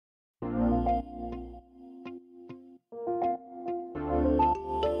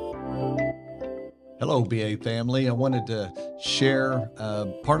Hello, BA family. I wanted to share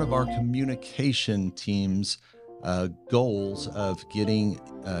part of our communication team's goals of getting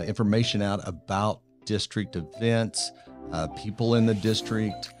information out about district events, people in the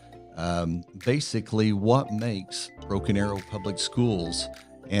district, basically what makes Broken Arrow Public Schools.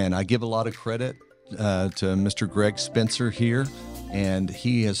 And I give a lot of credit to Mr. Greg Spencer here, and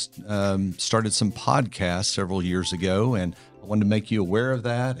he has started some podcasts several years ago, and I wanted to make you aware of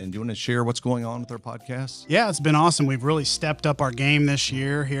that. And do you want to share what's going on with our podcast? Yeah, it's been awesome. We've really stepped up our game this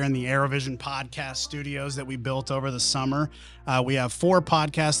year here in the AeroVision podcast studios that we built over the summer. We have 4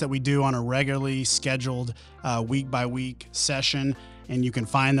 podcasts that we do on a regularly scheduled week-by-week session. And you can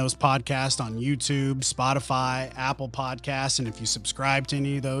find those podcasts on YouTube, Spotify, Apple Podcasts. And if you subscribe to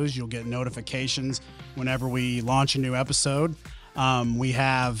any of those, you'll get notifications whenever we launch a new episode. We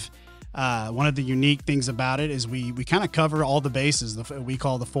have one of the unique things about it is we kind of cover all the bases. We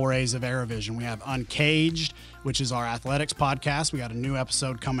call the 4 A's of AeroVision. We have Uncaged, which is our athletics podcast. We got a new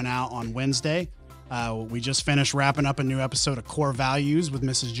episode coming out on Wednesday. We just finished wrapping up a new episode of Core Values with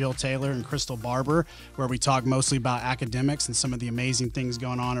Mrs. Jill Taylor and Crystal Barber, where we talk mostly about academics and some of the amazing things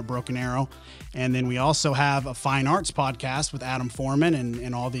going on at Broken Arrow. And then we also have a fine arts podcast with Adam Foreman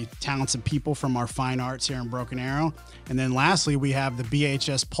and all the talented people from our fine arts here in Broken Arrow. And then lastly, we have the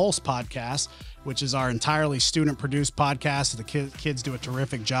BHS Pulse podcast, which is our entirely student-produced podcast that the kids do a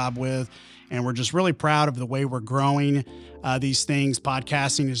terrific job with. And we're just really proud of the way we're growing these things.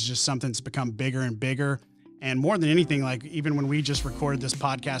 Podcasting is just something that's become bigger and bigger. And more than anything, like even when we just recorded this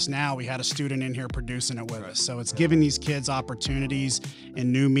podcast now, we had a student in here producing it with us. So it's giving these kids opportunities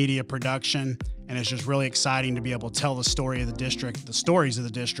in new media production. And it's just really exciting to be able to tell the story of the district, the stories of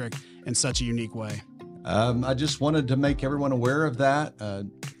the district in such a unique way. I just wanted to make everyone aware of that.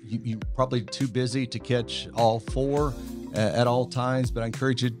 You're probably too busy to catch all 4 at all times, but I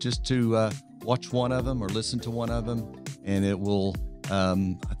encourage you just to watch one of them or listen to one of them, and it will,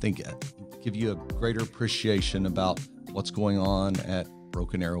 I think, give you a greater appreciation about what's going on at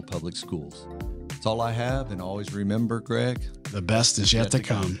Broken Arrow Public Schools. That's all I have, and always remember, Greg, the best is yet to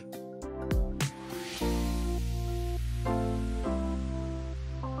come.